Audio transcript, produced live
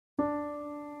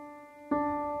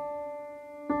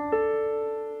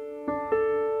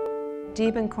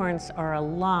Diebenkorns are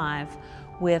alive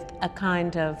with a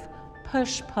kind of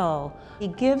push-pull. He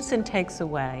gives and takes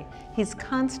away. He's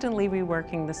constantly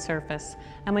reworking the surface,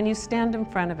 and when you stand in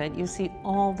front of it, you see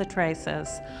all the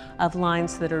traces of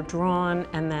lines that are drawn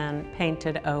and then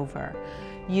painted over.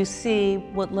 You see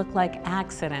what look like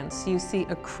accidents, you see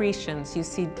accretions, you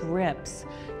see drips,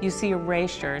 you see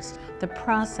erasures. The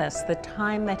process, the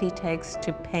time that he takes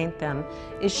to paint them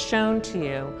is shown to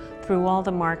you through all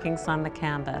the markings on the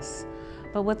canvas.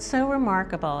 But what's so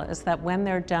remarkable is that when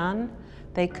they're done,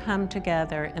 they come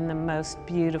together in the most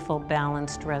beautiful,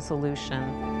 balanced resolution.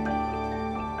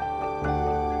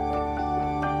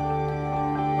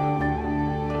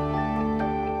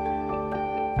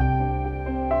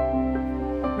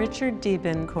 Richard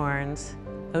Diebenkorn's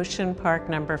Ocean Park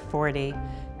No. 40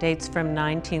 dates from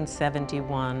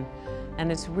 1971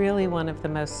 and is really one of the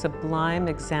most sublime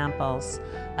examples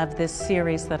of this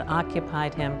series that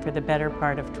occupied him for the better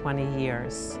part of 20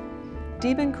 years.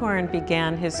 Diebenkorn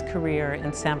began his career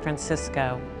in San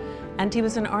Francisco, and he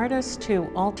was an artist who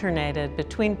alternated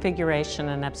between figuration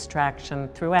and abstraction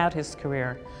throughout his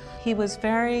career. He was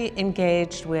very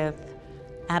engaged with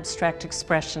abstract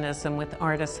expressionism with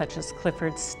artists such as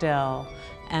Clyfford Still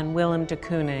and Willem de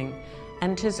Kooning,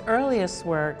 and his earliest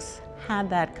works had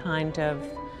that kind of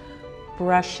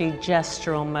brushy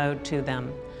gestural mode to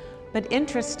them. But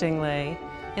interestingly,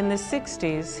 in the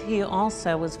 60s, he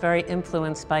also was very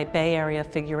influenced by Bay Area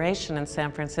figuration in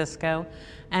San Francisco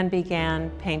and began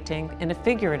painting in a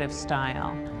figurative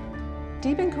style.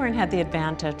 Diebenkorn had the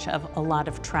advantage of a lot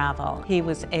of travel. He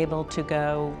was able to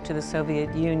go to the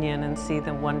Soviet Union and see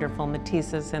the wonderful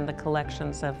Matisses in the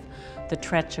collections of the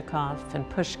Tretyakov and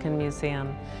Pushkin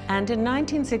Museum. And in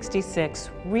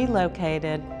 1966,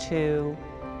 relocated to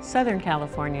Southern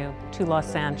California, to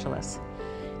Los Angeles.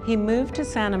 He moved to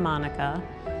Santa Monica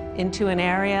into an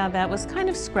area that was kind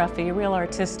of scruffy, a real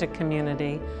artistic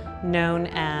community known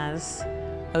as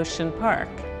Ocean Park,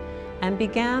 and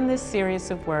began this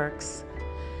series of works.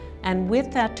 And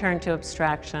with that turn to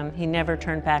abstraction, he never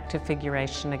turned back to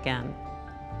figuration again.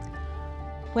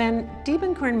 When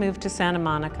Diebenkorn moved to Santa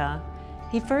Monica,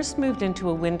 he first moved into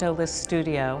a windowless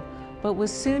studio, but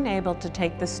was soon able to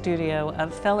take the studio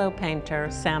of fellow painter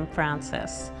Sam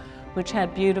Francis, which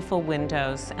had beautiful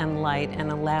windows and light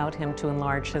and allowed him to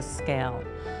enlarge his scale.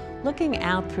 Looking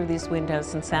out through these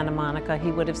windows in Santa Monica,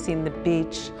 he would have seen the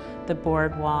beach, the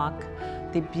boardwalk,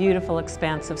 the beautiful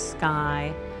expanse of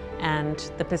sky,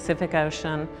 and the Pacific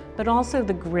Ocean, but also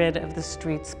the grid of the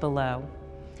streets below.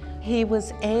 He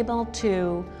was able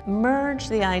to merge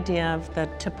the idea of the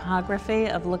topography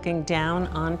of looking down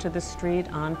onto the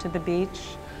street, onto the beach,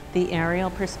 the aerial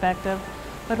perspective,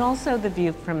 but also the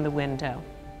view from the window.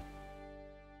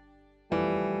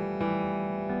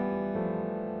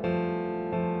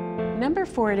 Number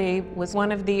 40 was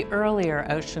one of the earlier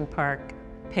Ocean Park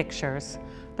pictures,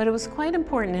 but it was quite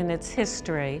important in its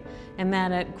history in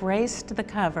that it graced the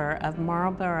cover of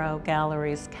Marlborough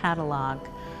Gallery's catalog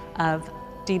of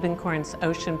Diebenkorn's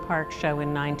Ocean Park show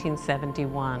in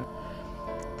 1971.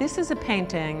 This is a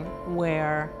painting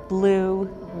where blue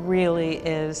really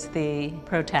is the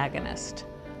protagonist.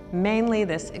 Mainly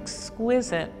this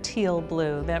exquisite teal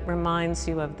blue that reminds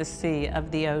you of the sea, of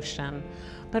the ocean,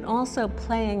 but also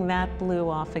playing that blue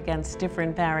off against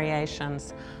different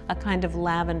variations, a kind of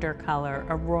lavender color,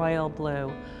 a royal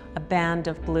blue, a band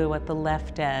of blue at the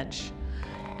left edge.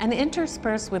 And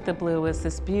interspersed with the blue is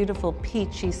this beautiful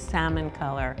peachy salmon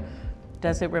color.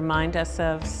 Does it remind us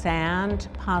of sand?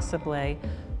 Possibly.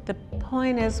 The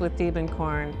point is with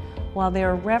Diebenkorn, while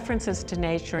there are references to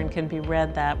nature and can be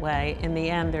read that way, in the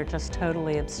end they're just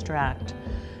totally abstract.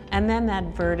 And then that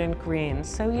verdant green.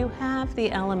 So you have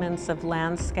the elements of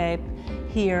landscape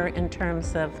here in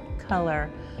terms of color,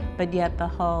 but yet the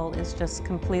whole is just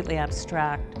completely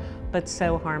abstract, but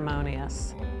so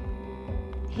harmonious.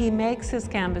 He makes his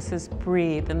canvases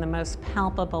breathe in the most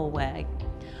palpable way.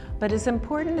 But as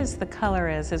important as the color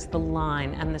is the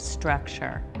line and the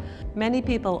structure. Many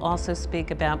people also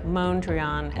speak about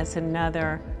Mondrian as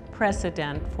another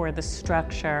precedent for the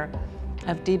structure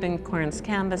of Diebenkorn's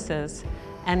canvases.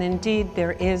 And indeed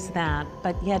there is that,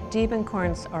 but yet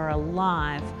Diebenkorns are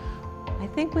alive. I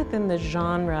think within the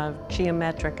genre of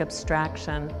geometric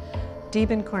abstraction,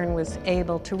 Diebenkorn was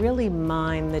able to really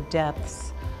mine the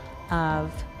depths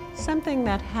of something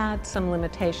that had some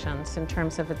limitations in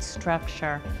terms of its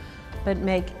structure, but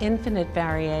make infinite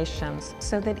variations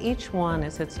so that each one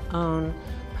is its own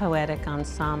poetic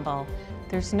ensemble.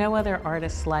 There's no other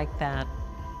artist like that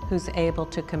who's able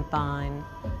to combine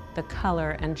the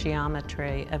color and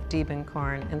geometry of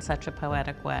Diebenkorn in such a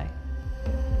poetic way.